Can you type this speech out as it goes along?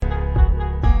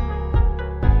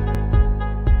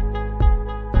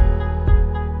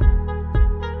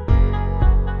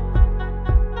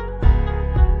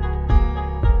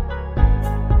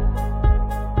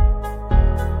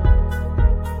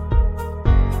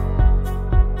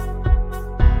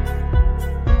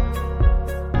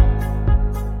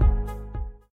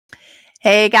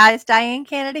Hey guys, Diane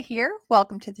Canada here.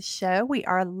 Welcome to the show. We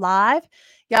are live.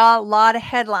 Y'all, a lot of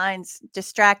headlines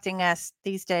distracting us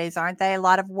these days, aren't they? A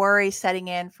lot of worry setting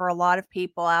in for a lot of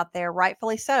people out there,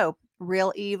 rightfully so.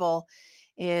 Real evil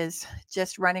is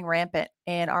just running rampant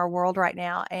in our world right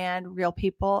now, and real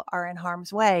people are in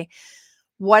harm's way.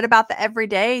 What about the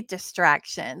everyday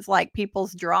distractions, like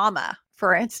people's drama,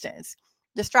 for instance?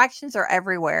 Distractions are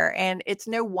everywhere, and it's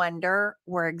no wonder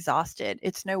we're exhausted.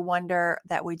 It's no wonder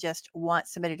that we just want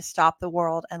somebody to stop the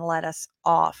world and let us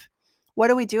off. What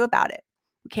do we do about it?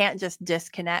 We can't just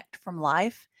disconnect from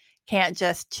life, can't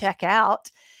just check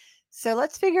out. So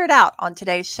let's figure it out on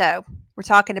today's show. We're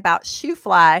talking about Shoo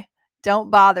Fly.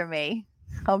 Don't bother me.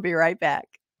 I'll be right back.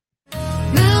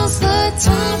 Now's the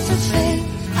time for faith.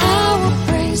 I will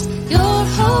praise your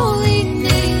holy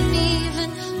name,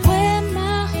 even when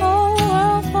my whole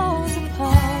world falls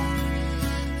apart.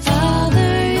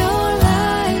 Father, your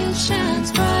light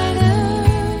shines brighter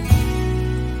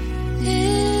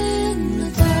in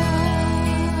the dark.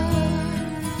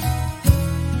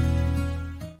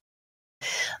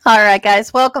 All right,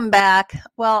 guys, welcome back.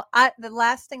 Well, the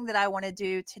last thing that I want to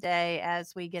do today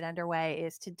as we get underway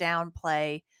is to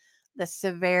downplay the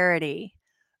severity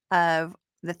of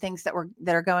the things that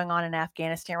are going on in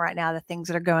Afghanistan right now, the things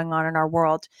that are going on in our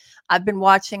world. I've been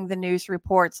watching the news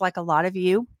reports like a lot of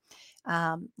you.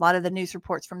 A lot of the news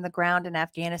reports from the ground in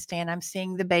Afghanistan. I'm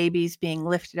seeing the babies being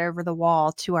lifted over the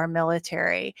wall to our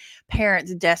military,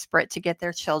 parents desperate to get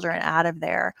their children out of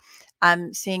there.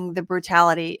 I'm seeing the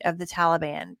brutality of the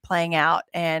Taliban playing out,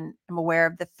 and I'm aware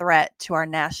of the threat to our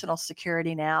national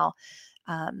security now.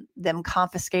 Them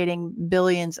confiscating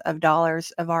billions of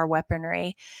dollars of our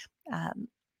weaponry.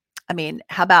 I mean,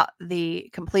 how about the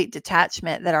complete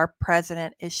detachment that our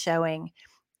president is showing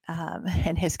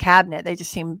and his cabinet? They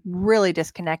just seem really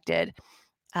disconnected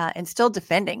and still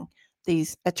defending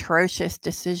these atrocious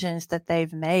decisions that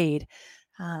they've made.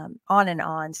 On and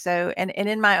on. So, and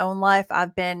in my own life,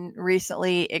 I've been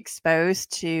recently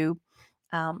exposed to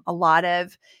a lot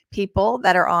of people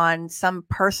that are on some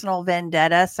personal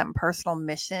vendetta, some personal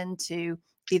mission to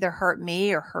either hurt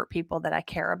me or hurt people that I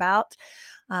care about.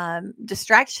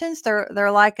 Distractions,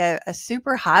 they're like a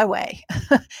super highway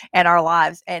in our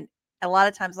lives. And a lot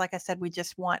of times, like I said, we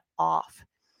just want off,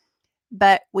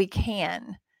 but we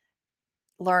can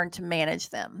learn to manage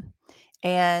them.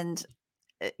 And,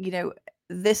 you know,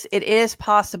 it is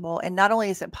possible. And not only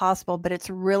is it possible, but it's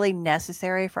really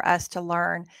necessary for us to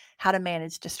learn how to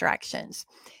manage distractions,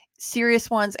 serious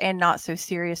ones and not so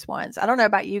serious ones. I don't know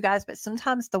about you guys, but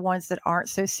sometimes the ones that aren't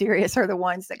so serious are the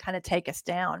ones that kind of take us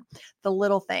down. The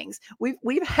little things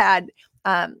we've had,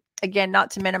 again,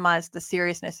 not to minimize the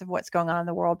seriousness of what's going on in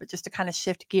the world, but just to kind of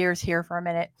shift gears here for a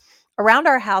minute. Around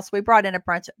our house, we brought in a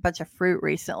bunch of fruit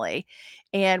recently,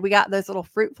 and we got those little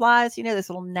fruit flies, those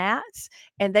little gnats,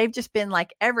 and they've just been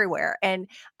like everywhere. And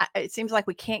it seems like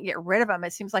we can't get rid of them.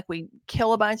 It seems like we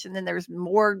kill a bunch and then there's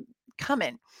more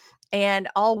coming. And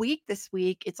all week this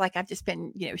week, it's like I've just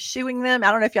been, shooing them. I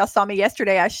don't know if y'all saw me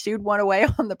yesterday. I shooed one away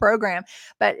on the program,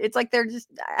 but it's like they're just,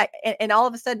 and all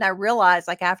of a sudden I realized,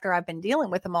 like after I've been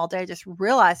dealing with them all day, I just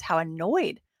realized how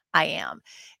annoyed I am.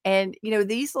 And,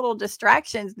 these little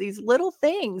distractions, these little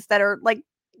things that are like,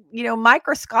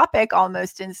 microscopic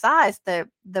almost in size, the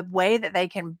way that they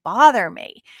can bother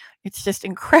me, it's just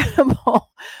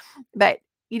incredible. But,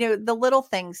 the little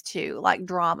things too, like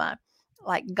drama,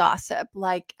 like gossip,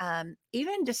 like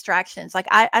even distractions. Like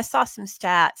I saw some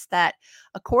stats that,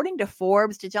 according to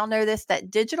Forbes, did y'all know this? That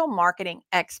digital marketing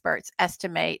experts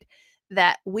estimate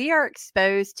that we are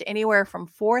exposed to anywhere from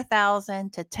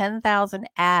 4,000 to 10,000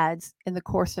 ads in the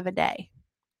course of a day.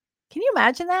 Can you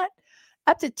imagine that?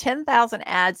 Up to 10,000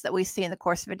 ads that we see in the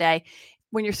course of a day.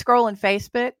 When you're scrolling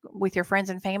Facebook with your friends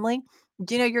and family,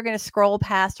 do you know you're going to scroll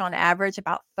past on average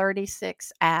about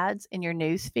 36 ads in your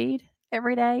news feed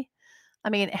every day? I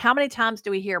mean, how many times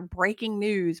do we hear breaking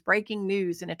news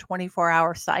in a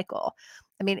 24-hour cycle?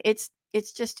 I mean, it's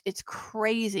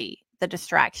crazy, the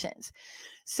distractions.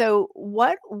 So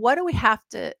what do we have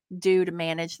to do to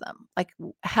manage them? Like,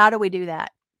 how do we do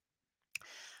that?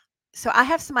 So I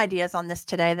have some ideas on this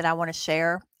today that I want to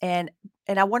share, and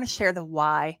I want to share the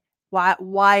why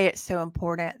it's so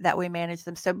important that we manage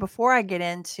them. So before I get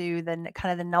into the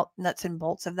kind of the nuts and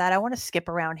bolts of that, I want to skip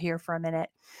around here for a minute,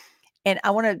 and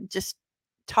I want to just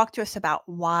talk to us about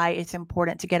why it's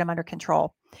important to get them under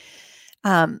control.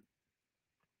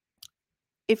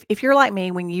 If you're like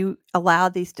me, when you allow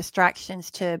these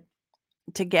distractions to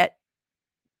get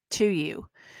to you,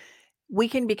 we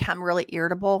can become really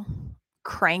irritable,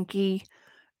 cranky,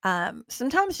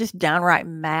 sometimes just downright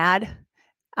mad.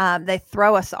 They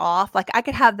throw us off. Like I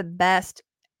could have the best,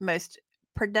 most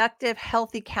productive,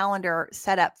 healthy calendar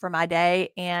set up for my day,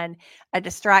 and a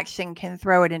distraction can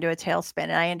throw it into a tailspin,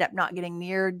 and I end up not getting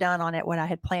near done on it what I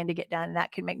had planned to get done. And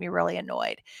that can make me really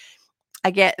annoyed. I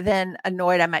get then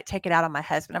annoyed. I might take it out on my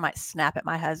husband. I might snap at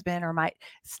my husband, or might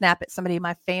snap at somebody in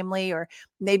my family, or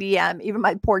maybe even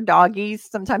my poor doggies.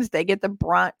 Sometimes they get the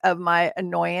brunt of my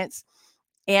annoyance.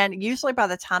 And usually by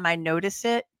the time I notice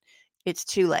it, it's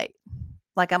too late.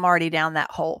 Like I'm already down that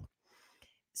hole.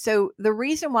 So the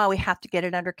reason why we have to get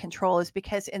it under control is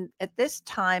because at this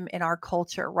time in our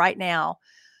culture right now,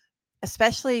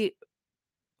 especially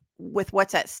with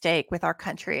what's at stake, with our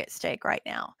country at stake right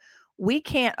now, we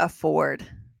can't afford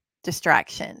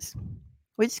distractions.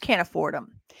 We just can't afford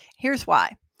them. Here's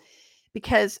why.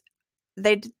 Because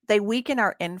they weaken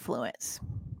our influence.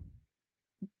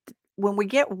 When we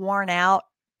get worn out,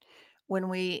 when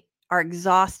we are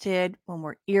exhausted, when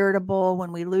we're irritable,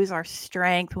 when we lose our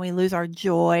strength, when we lose our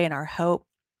joy and our hope,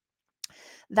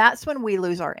 that's when we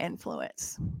lose our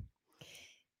influence.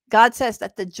 God says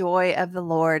that the joy of the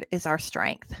Lord is our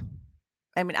strength.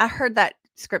 I mean, I heard that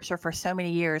scripture for so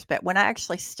many years, but when I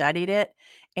actually studied it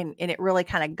and it really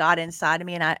kind of got inside of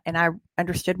me, and I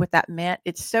understood what that meant,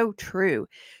 it's so true.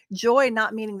 Joy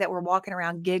not meaning that we're walking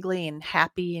around giggly and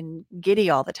happy and giddy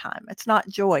all the time. It's not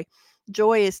joy.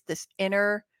 Joy is this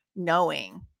inner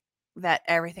knowing that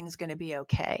everything's going to be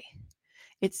okay.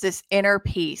 It's this inner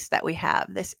peace that we have,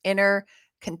 this inner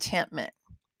contentment.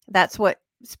 That's what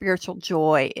spiritual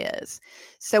joy is.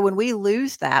 So when we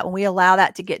lose that, when we allow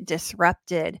that to get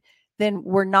disrupted, then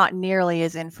we're not nearly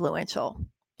as influential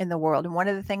in the world. And one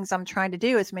of the things I'm trying to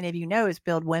do, as many of you know, is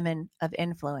build women of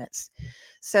influence.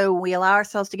 So we allow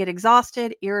ourselves to get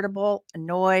exhausted, irritable,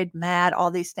 annoyed, mad,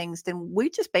 all these things, then we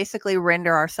just basically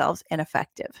render ourselves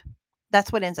ineffective.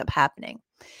 That's what ends up happening.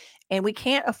 And we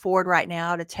can't afford right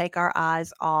now to take our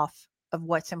eyes off of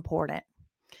what's important.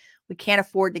 We can't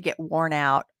afford to get worn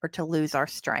out or to lose our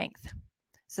strength.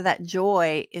 So that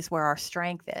joy is where our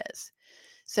strength is.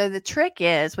 So the trick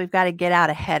is we've got to get out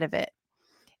ahead of it.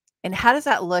 And how does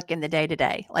that look in the day to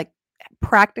day? Like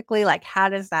practically, like how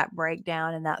does that break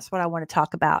down? And that's what I want to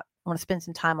talk about. I want to spend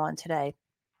some time on today.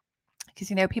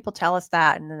 Because, people tell us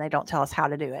that and then they don't tell us how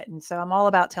to do it. And so I'm all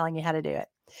about telling you how to do it.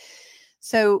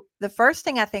 So the first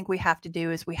thing I think we have to do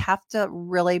is we have to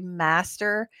really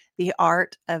master the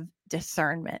art of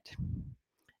discernment.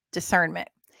 Discernment.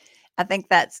 I think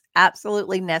that's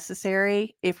absolutely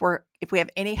necessary if we have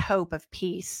any hope of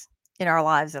peace in our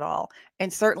lives at all,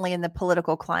 and certainly in the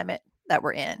political climate that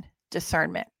we're in.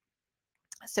 Discernment.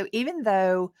 So even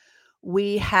though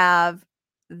we have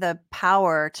the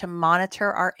power to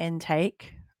monitor our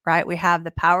intake, right? We have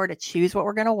the power to choose what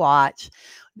we're going to watch,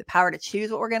 the power to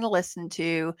choose what we're going to listen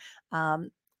to.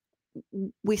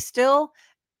 We still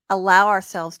allow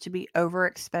ourselves to be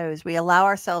overexposed. We allow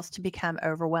ourselves to become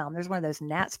overwhelmed. There's one of those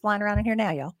gnats flying around in here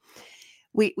now, y'all.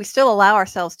 We still allow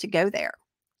ourselves to go there.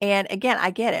 And again, I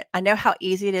get it. I know how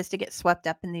easy it is to get swept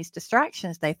up in these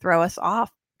distractions. They throw us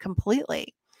off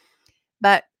completely.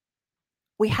 But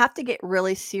we have to get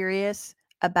really serious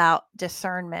about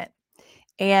discernment.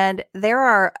 And there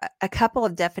are a couple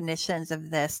of definitions of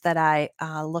this that I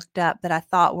looked up that I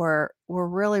thought were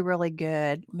really, really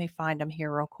good. Let me find them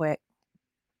here real quick.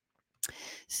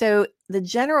 So the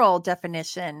general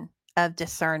definition of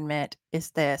discernment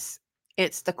is this.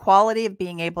 It's the quality of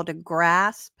being able to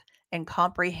grasp and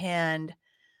comprehend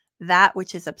that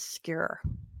which is obscure.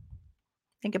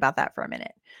 Think about that for a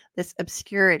minute. This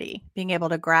obscurity, being able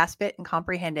to grasp it and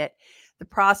comprehend it, the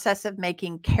process of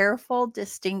making careful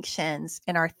distinctions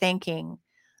in our thinking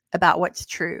about what's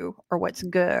true or what's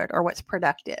good or what's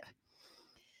productive.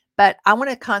 But I want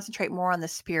to concentrate more on the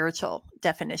spiritual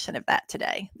definition of that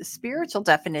today. The spiritual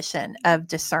definition of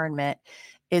discernment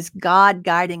is God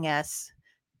guiding us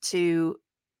to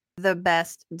the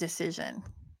best decision.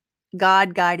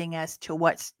 God guiding us to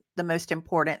what's the most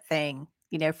important thing,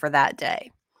 for that day.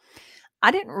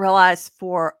 I didn't realize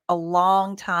for a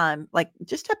long time, like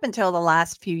just up until the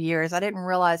last few years, I didn't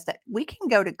realize that we can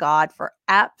go to God for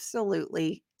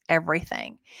absolutely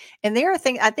everything. And there are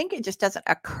things, I think it just doesn't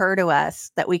occur to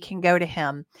us that we can go to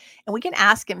him and we can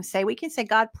ask him, we can say,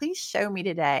 God, please show me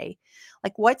today,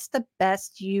 like what's the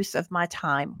best use of my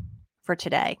time for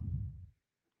today?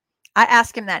 I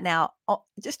ask him that now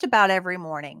just about every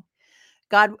morning.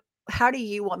 God, how do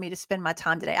you want me to spend my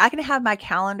time today? I can have my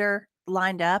calendar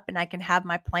lined up and I can have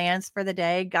my plans for the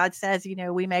day. God says,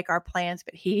 we make our plans,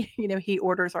 but he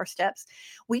orders our steps.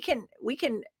 We can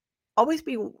always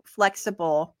be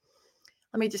flexible.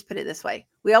 Let me just put it this way.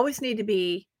 We always need to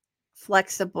be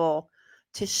flexible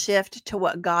to shift to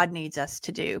what God needs us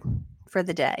to do for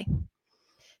the day.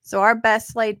 So our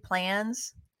best laid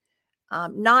plans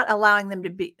not allowing them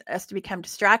us to become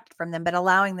distracted from them, but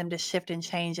allowing them to shift and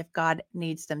change if God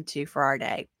needs them to for our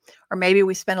day. Or maybe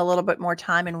we spend a little bit more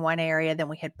time in one area than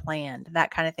we had planned,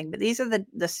 that kind of thing. But these are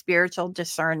the spiritual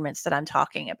discernments that I'm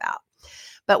talking about.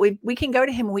 But we can go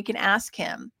to him and we can ask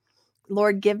him,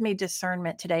 Lord, give me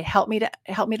discernment today. Help me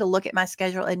to look at my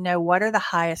schedule and know what are the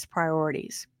highest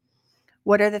priorities.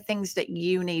 What are the things that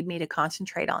you need me to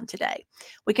concentrate on today?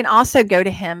 We can also go to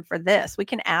him for this. We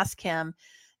can ask him,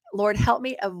 Lord, help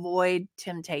me avoid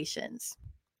temptations,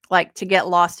 like to get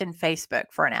lost in Facebook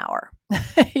for an hour,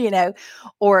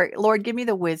 or Lord, give me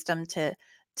the wisdom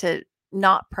to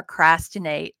not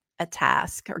procrastinate a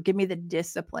task, or give me the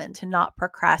discipline to not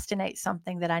procrastinate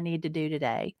something that I need to do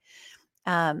today.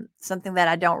 Something that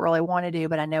I don't really want to do,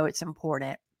 but I know it's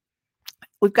important.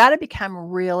 We've got to become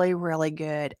really, really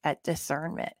good at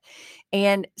discernment.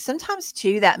 And sometimes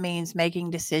too, that means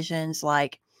making decisions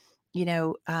like,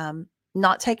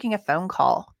 not taking a phone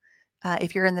call.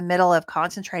 If you're in the middle of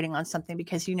concentrating on something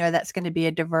because that's going to be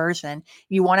a diversion,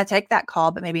 you want to take that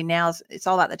call, but maybe it's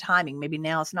all about the timing. Maybe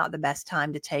now is not the best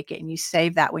time to take it, and you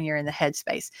save that when you're in the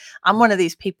headspace. I'm one of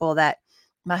these people that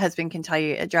my husband can tell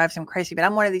you it drives him crazy, but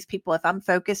I'm one of these people, if I'm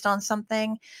focused on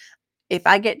something, if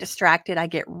I get distracted, I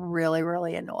get really,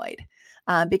 really annoyed.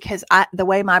 Because the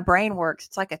way my brain works,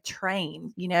 it's like a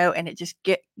train, and it just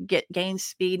gains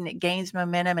speed and it gains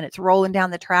momentum and it's rolling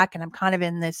down the track, and I'm kind of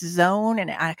in this zone and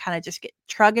I kind of just get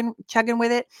chugging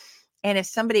with it. And if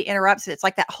somebody interrupts it, it's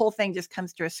like that whole thing just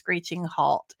comes to a screeching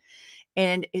halt.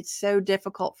 And it's so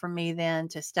difficult for me then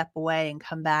to step away and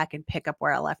come back and pick up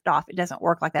where I left off. It doesn't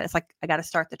work like that. It's like I got to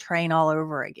start the train all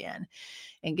over again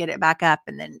and get it back up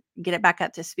and then get it back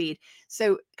up to speed.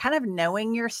 So kind of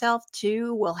knowing yourself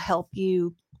too will help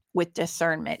you with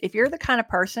discernment. If you're the kind of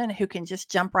person who can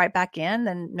just jump right back in,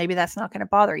 then maybe that's not going to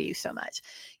bother you so much,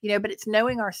 but it's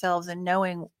knowing ourselves and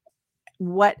knowing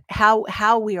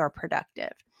how we are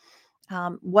productive.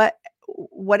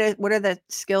 What are the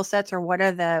skill sets, or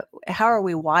how are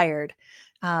we wired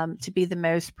to be the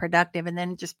most productive, and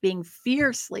then just being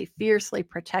fiercely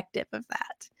protective of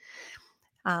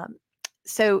that.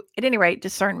 So at any rate,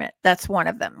 discernment, that's one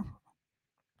of them.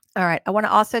 All right. I want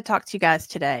to also talk to you guys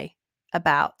today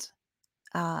about,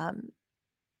 hang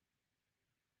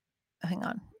on,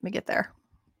 let me get there.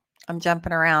 I'm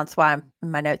jumping around. That's why I'm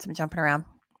in my notes. I'm jumping around.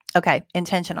 Okay.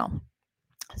 Intentional.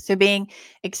 So being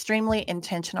extremely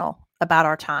intentional about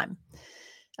our time.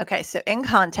 Okay. So in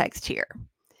context here,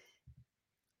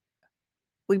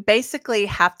 we basically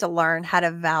have to learn how to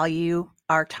value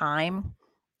our time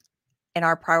and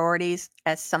our priorities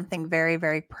as something very,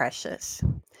 very precious.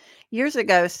 Years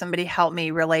ago, somebody helped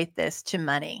me relate this to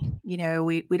money.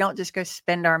 We don't just go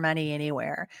spend our money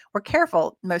anywhere. We're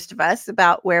careful, most of us,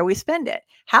 about where we spend it,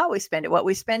 how we spend it, what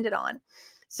we spend it on.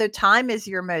 So time is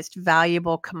your most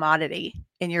valuable commodity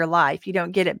in your life. You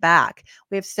don't get it back.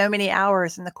 We have so many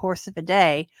hours in the course of a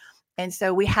day. And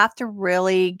so we have to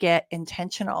really get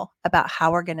intentional about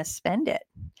how we're going to spend it.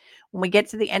 When we get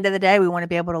to the end of the day, we want to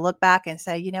be able to look back and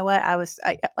say, you know what,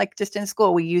 like just in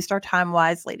school, we used our time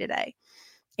wisely today.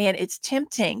 And it's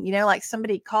tempting, like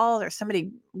somebody calls or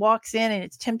somebody walks in and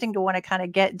it's tempting to want to kind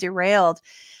of get derailed.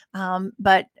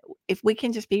 But if we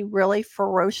can just be really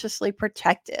ferociously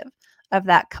protective of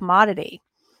that commodity,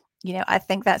 I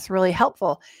think that's really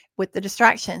helpful with the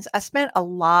distractions. I spent a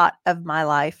lot of my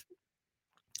life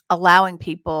allowing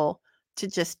people to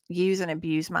just use and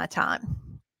abuse my time.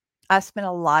 I spent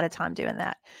a lot of time doing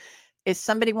that. If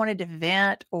somebody wanted to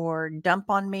vent or dump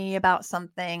on me about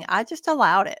something, I just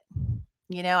allowed it.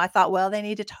 I thought, well, they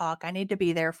need to talk. I need to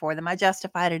be there for them. I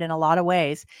justified it in a lot of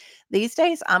ways. These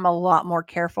days, I'm a lot more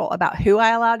careful about who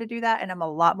I allow to do that. And I'm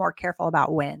a lot more careful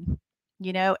about when,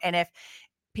 and if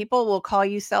people will call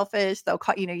you selfish, they'll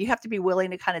call, you have to be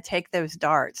willing to kind of take those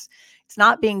darts. It's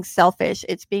not being selfish.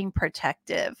 It's being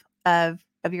protective of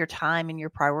your time and your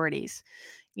priorities.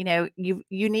 You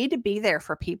need to be there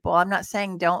for people. I'm not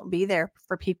saying don't be there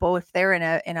for people if they're in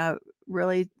a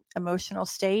really emotional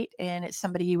state and it's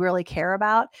somebody you really care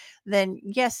about. Then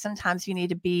yes, sometimes you need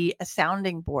to be a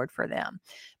sounding board for them.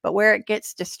 But where it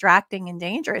gets distracting and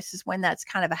dangerous is when that's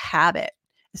kind of a habit,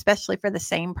 especially for the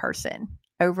same person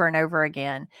over and over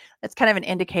again. That's kind of an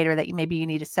indicator that maybe you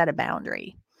need to set a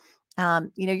boundary.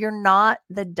 You're not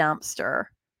the dumpster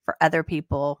for other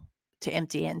people to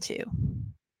empty into.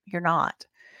 You're not.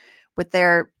 With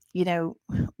their,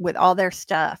 with all their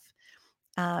stuff.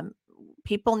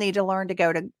 People need to learn to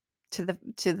go to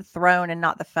the throne and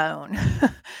not the phone,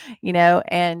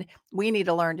 and we need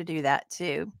to learn to do that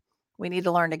too. We need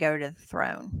to learn to go to the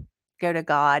throne, go to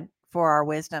God for our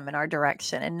wisdom and our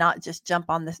direction, and not just jump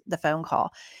on the phone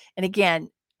call. And again,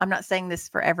 I'm not saying this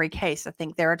for every case. I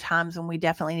think there are times when we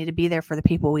definitely need to be there for the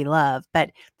people we love,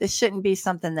 but this shouldn't be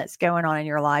something that's going on in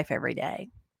your life every day.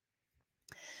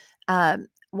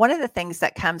 One of the things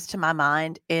that comes to my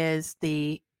mind is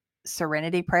the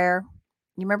serenity prayer.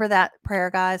 You remember that prayer,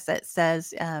 guys, that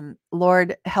says,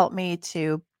 Lord, help me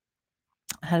to,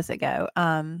 how does it go?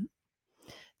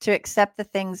 To accept the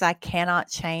things I cannot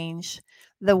change,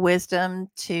 the wisdom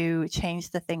to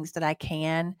change the things that I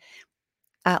can.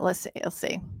 Let's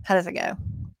see. How does it go?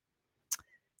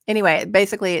 Anyway,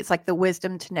 basically, it's like the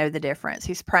wisdom to know the difference.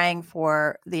 He's praying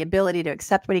for the ability to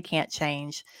accept what he can't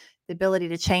change, the ability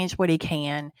to change what he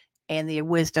can, and the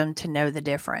wisdom to know the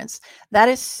difference. That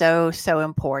is so, so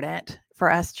important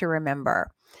for us to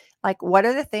remember. Like, what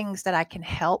are the things that I can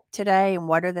help today, and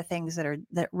what are the things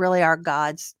that really are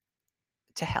God's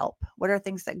to help? What are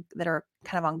things that are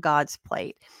kind of on God's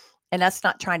plate? And us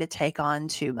not trying to take on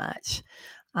too much.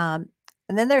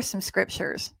 And then there's some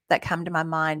scriptures that come to my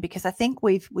mind, because I think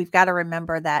we've got to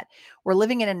remember that we're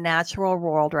living in a natural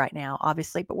world right now,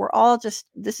 obviously, but we're all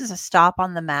this is a stop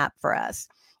on the map for us.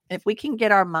 And if we can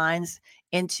get our minds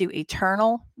into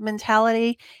eternal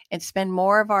mentality and spend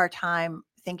more of our time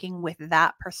thinking with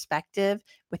that perspective,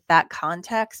 with that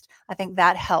context, I think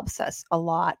that helps us a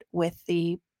lot with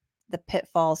the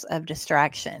pitfalls of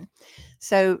distraction.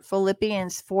 So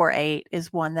Philippians 4:8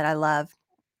 is one that I love.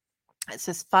 It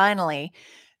says, finally,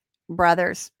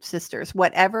 brothers, sisters,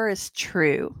 whatever is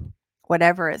true,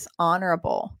 whatever is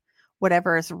honorable,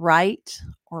 whatever is right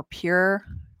or pure,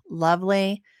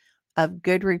 lovely, of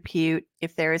good repute,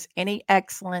 if there is any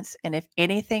excellence and if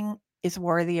anything is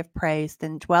worthy of praise,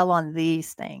 then dwell on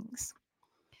these things.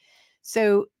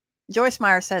 So Joyce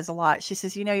Meyer says a lot. She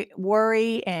says,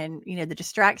 worry and, the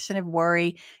distraction of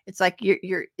worry, it's like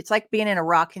it's like being in a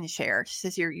rocking chair. She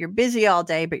says, you're busy all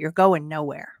day, but you're going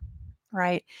nowhere.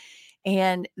 Right.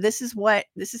 And this is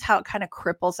how it kind of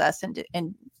cripples us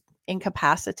and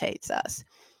incapacitates us.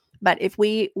 But if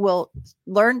we will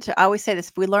learn to, I always say this,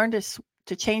 if we learn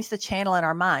to change the channel in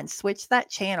our minds, switch that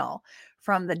channel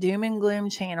from the doom and gloom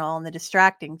channel and the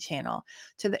distracting channel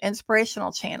to the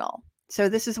inspirational channel. So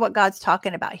this is what God's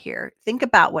talking about here. Think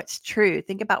about what's true.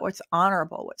 Think about what's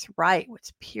honorable, what's right,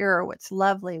 what's pure, what's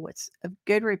lovely, what's of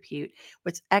good repute,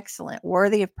 what's excellent,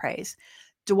 worthy of praise.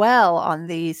 Dwell on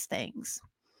these things.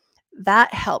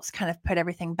 That helps kind of put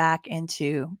everything back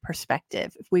into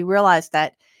perspective. If we realize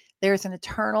that there's an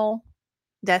eternal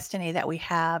destiny that we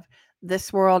have,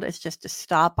 this world is just a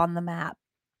stop on the map.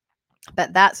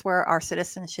 But that's where our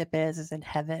citizenship is in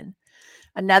heaven.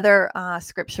 Another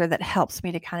scripture that helps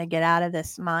me to kind of get out of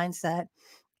this mindset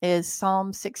is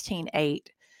Psalm 16:8.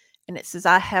 And it says,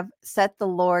 I have set the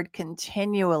Lord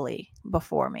continually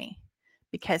before me.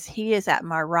 Because he is at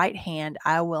my right hand,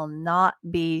 I will not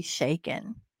be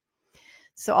shaken.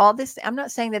 So all this, I'm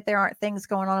not saying that there aren't things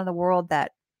going on in the world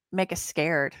that make us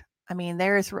scared. I mean,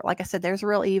 like I said, there's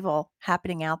real evil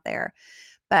happening out there.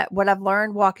 But what I've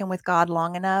learned walking with God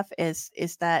long enough is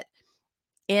that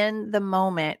in the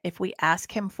moment, if we ask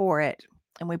him for it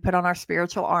and we put on our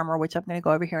spiritual armor, which I'm going to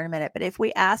go over here in a minute, but if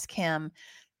we ask him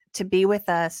to be with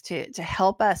us, to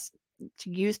help us to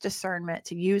use discernment,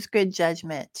 to use good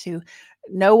judgment, to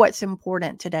know what's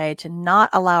important today, to not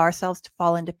allow ourselves to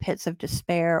fall into pits of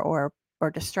despair or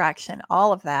distraction,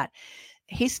 all of that,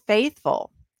 he's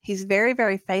faithful. He's very,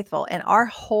 very faithful. And our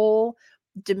whole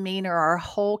demeanor, our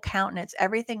whole countenance,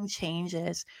 everything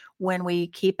changes when we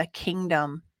keep a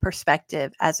kingdom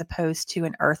perspective as opposed to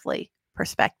an earthly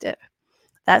perspective.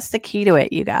 That's the key to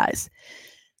it, you guys.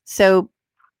 So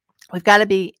we've got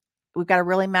to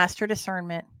really master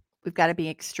discernment. We've got to be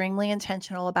extremely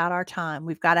intentional about our time.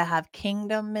 We've got to have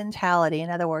kingdom mentality. In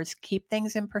other words, keep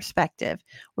things in perspective.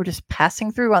 We're just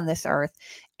passing through on this earth.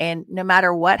 And no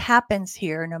matter what happens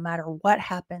here, no matter what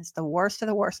happens, the worst of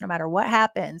the worst, no matter what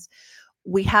happens,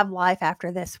 we have life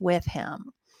after this with him.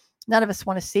 None of us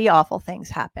want to see awful things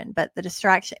happen, but the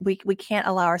distraction, we can't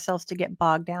allow ourselves to get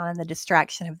bogged down in the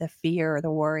distraction of the fear or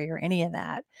the worry or any of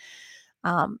that.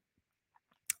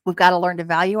 We've got to learn to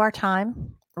value our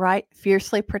time, right?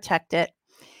 Fiercely protect it.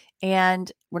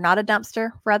 And we're not a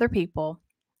dumpster for other people.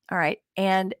 All right.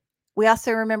 And we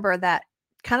also remember that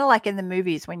kind of like in the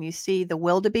movies, when you see the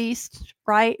wildebeest,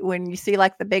 right? When you see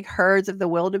like the big herds of the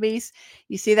wildebeest,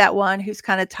 you see that one who's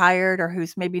kind of tired or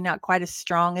who's maybe not quite as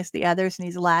strong as the others and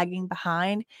he's lagging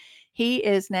behind. He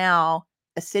is now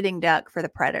a sitting duck for the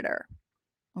predator.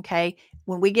 Okay.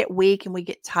 When we get weak and we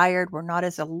get tired, we're not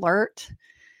as alert,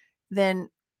 then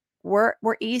we're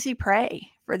easy prey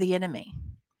for the enemy.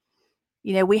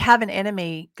 We have an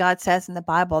enemy, God says in the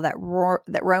Bible, that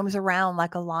roams around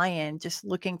like a lion, just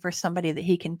looking for somebody that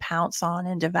he can pounce on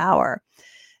and devour.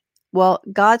 Well,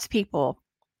 God's people,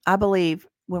 I believe,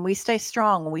 when we stay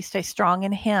strong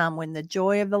in Him, when the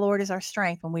joy of the Lord is our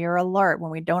strength, when we are alert,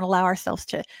 when we don't allow ourselves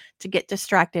to get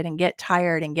distracted and get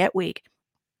tired and get weak,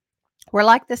 we're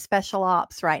like the special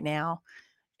ops right now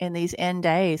in these end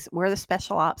days. We're the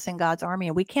special ops in God's army,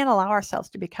 and we can't allow ourselves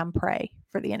to become prey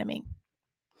for the enemy.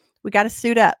 We got to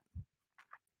suit up.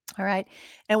 All right.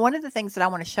 And one of the things that I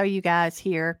want to show you guys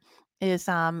here is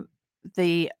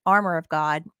the armor of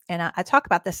God. And I talk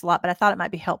about this a lot, but I thought it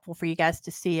might be helpful for you guys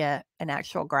to see an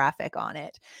actual graphic on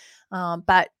it.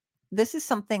 But this is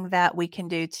something that we can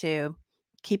do to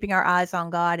keeping our eyes on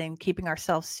God and keeping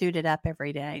ourselves suited up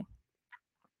every day.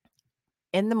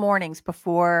 In the mornings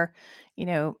before,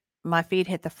 my feet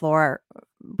hit the floor,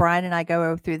 Brian and I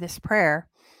go through this prayer,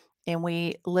 and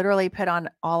we literally put on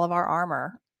all of our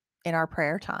armor in our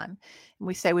prayer time. And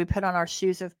we say we put on our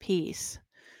shoes of peace.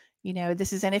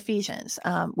 This is in Ephesians.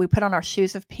 We put on our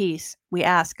shoes of peace. We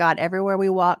ask God, everywhere we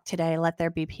walk today, let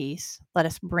there be peace. Let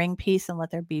us bring peace and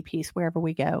let there be peace wherever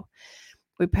we go.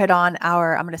 We put on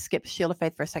I'm going to skip shield of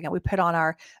faith for a second. We put on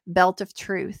our belt of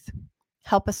truth.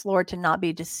 Help us, Lord, to not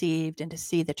be deceived and to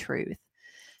see the truth.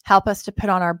 Help us to put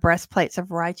on our breastplates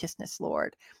of righteousness,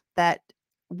 Lord, that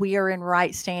we are in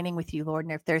right standing with you, Lord.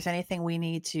 And if there's anything we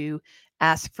need to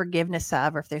ask forgiveness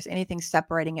of, or if there's anything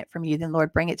separating it from you, then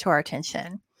Lord, bring it to our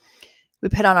attention. We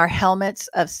put on our helmets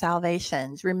of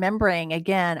salvation, remembering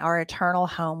again our eternal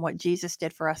home, what Jesus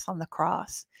did for us on the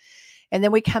cross. And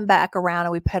then we come back around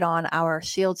and we put on our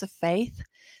shields of faith.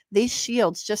 These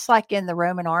shields, just like in the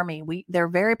Roman army, they're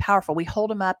very powerful. We hold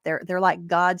them up. They're like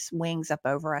God's wings up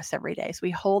over us every day. So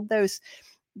we hold those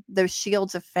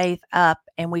shields of faith up,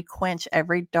 and we quench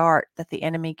every dart that the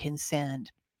enemy can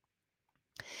send.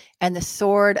 And the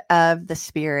sword of the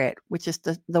Spirit, which is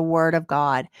the word of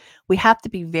God. We have to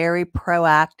be very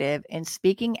proactive in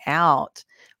speaking out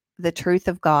the truth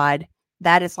of God.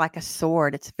 That is like a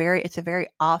sword. It's a very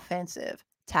offensive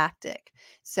tactic.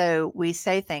 So we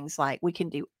say things like, we can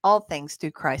do all things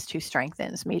through Christ who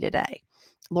strengthens me today.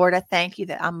 Lord, I thank you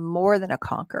that I'm more than a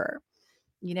conqueror.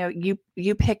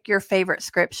 You pick your favorite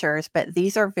scriptures, but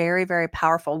these are very, very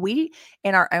powerful. We,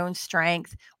 in our own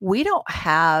strength, we don't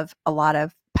have a lot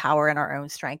of power in our own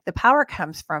strength. The power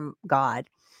comes from God.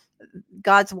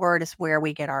 God's word is where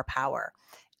we get our power.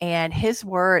 And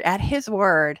at his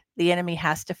word, the enemy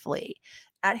has to flee.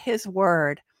 At his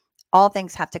word, all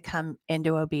things have to come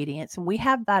into obedience. And we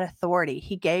have that authority.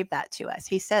 He gave that to us.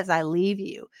 He says, I leave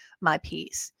you my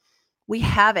peace. We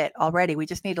have it already. We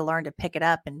just need to learn to pick it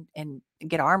up and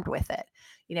get armed with it.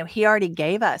 He already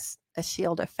gave us a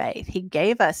shield of faith. He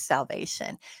gave us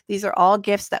salvation. These are all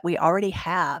gifts that we already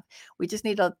have. We just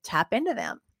need to tap into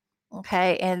them.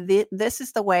 Okay. And this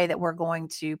is the way that we're going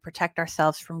to protect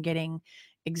ourselves from getting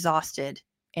exhausted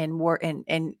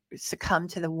and succumb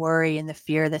to the worry and the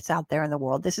fear that's out there in the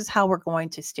world. This is how we're going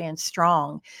to stand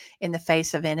strong in the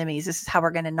face of enemies. This is how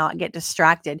we're going to not get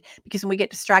distracted, because when we get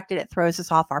distracted, it throws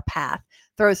us off our path,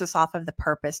 throws us off of the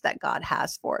purpose that God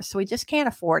has for us. So we just can't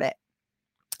afford it.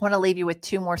 I want to leave you with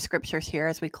two more scriptures here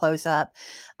as we close up.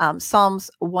 Psalms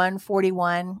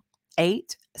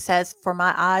 141:8 says, for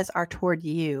my eyes are toward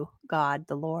you, God,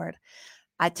 the Lord.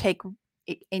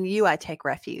 In you I take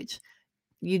refuge.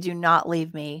 You do not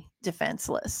leave me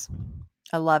defenseless.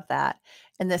 I love that.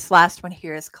 And this last one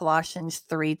here is Colossians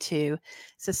 3:2. It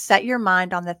says, set your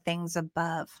mind on the things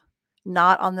above,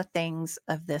 not on the things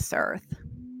of this earth.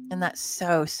 And that's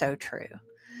so, so true.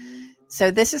 So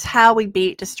this is how we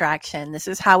beat distraction. This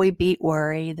is how we beat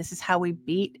worry. This is how we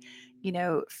beat,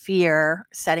 fear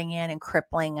setting in and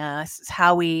crippling us. It's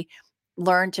how we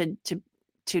learn to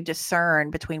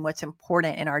discern between what's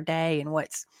important in our day and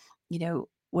what's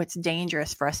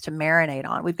dangerous for us to marinate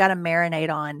on. We've got to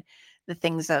marinate on the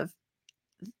things of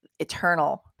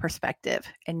eternal perspective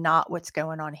and not what's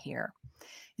going on here.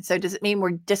 And so does it mean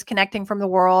we're disconnecting from the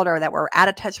world or that we're out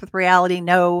of touch with reality?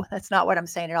 No, that's not what I'm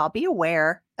saying at all. Be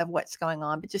aware of what's going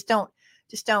on, but just don't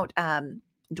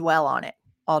dwell on it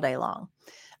all day long.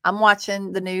 I'm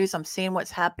watching the news. I'm seeing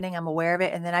what's happening. I'm aware of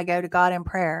it. And then I go to God in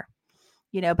prayer.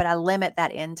 But I limit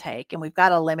that intake, and we've got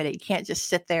to limit it. You can't just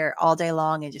sit there all day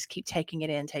long and just keep taking it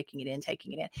in.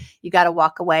 You got to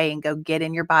walk away and go get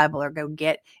in your Bible, or go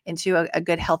get into a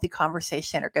good, healthy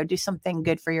conversation, or go do something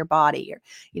good for your body,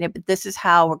 but this is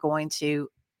how we're going to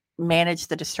manage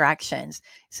the distractions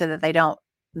so that they don't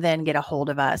then get a hold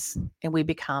of us and we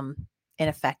become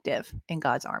ineffective in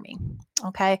God's army.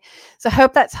 Okay. So I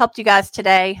hope that's helped you guys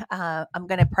today. I'm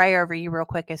going to pray over you real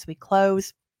quick as we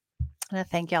close. And I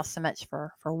thank y'all so much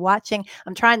for watching.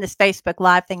 I'm trying this Facebook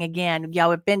Live thing again. Y'all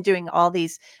have been doing all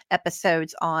these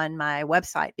episodes on my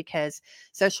website because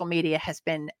social media has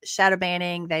been shadow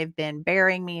banning. They've been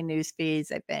burying me in news feeds.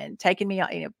 They've been taking me,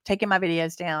 taking my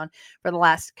videos down for the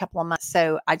last couple of months.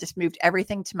 So I just moved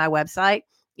everything to my website.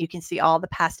 You can see all the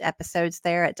past episodes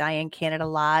there at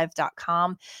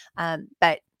DianeCanadaLive.com.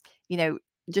 But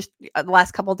just the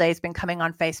last couple of days been coming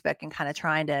on Facebook and kind of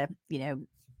trying to,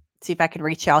 see if I can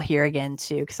reach y'all here again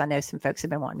too, because I know some folks have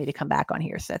been wanting me to come back on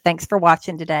here. So thanks for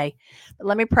watching today. But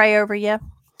let me pray over you.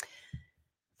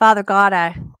 Father God,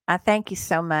 I thank you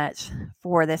so much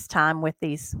for this time with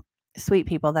these sweet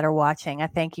people that are watching. I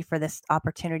thank you for this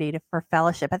opportunity for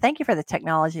fellowship. I thank you for the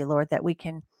technology, Lord, that we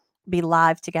can be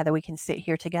live together. We can sit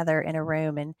here together in a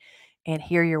room and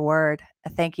hear your word. I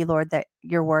thank you, Lord, that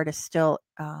your word is still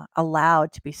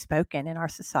allowed to be spoken in our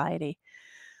society.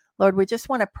 Lord, we just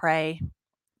want to pray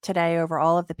today over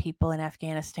all of the people in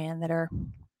Afghanistan that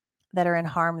are in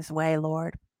harm's way,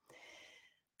 Lord.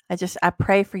 I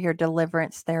pray for your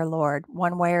deliverance there, Lord.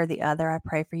 One way or the other, I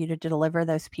pray for you to deliver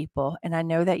those people. And I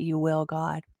know that you will,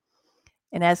 God.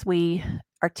 And as we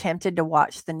are tempted to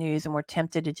watch the news and we're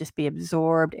tempted to just be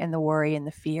absorbed in the worry and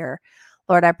the fear,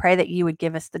 Lord, I pray that you would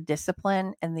give us the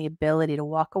discipline and the ability to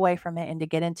walk away from it and to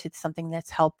get into something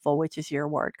that's helpful, which is your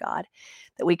word, God.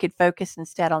 That we could focus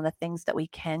instead on the things that we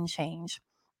can change.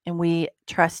 And we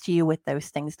trust you with those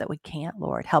things that we can't,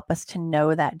 Lord. Help us to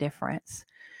know that difference.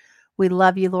 We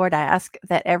love you, Lord. I ask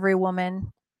that every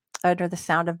woman under the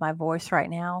sound of my voice right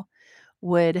now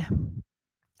would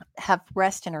have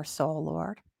rest in her soul,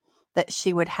 Lord. That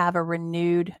she would have a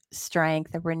renewed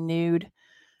strength, a renewed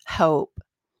hope.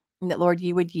 And that, Lord,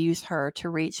 you would use her to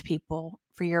reach people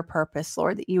for your purpose,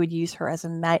 Lord. That you would use her as a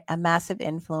massive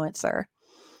influencer.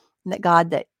 And that, God,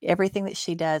 that everything that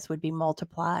she does would be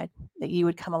multiplied, that you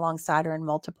would come alongside her and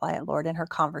multiply it, Lord, in her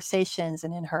conversations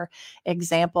and in her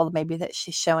example, maybe that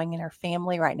she's showing in her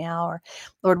family right now, or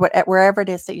Lord, wherever it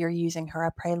is that you're using her, I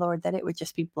pray, Lord, that it would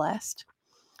just be blessed.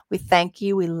 We thank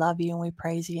you, we love you, and we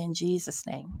praise you in Jesus'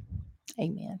 name.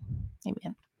 Amen.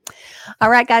 Amen. All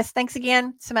right, guys, thanks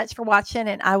again so much for watching,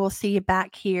 and I will see you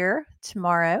back here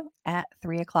tomorrow at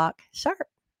 3:00 sharp.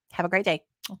 Have a great day.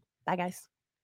 Bye, guys.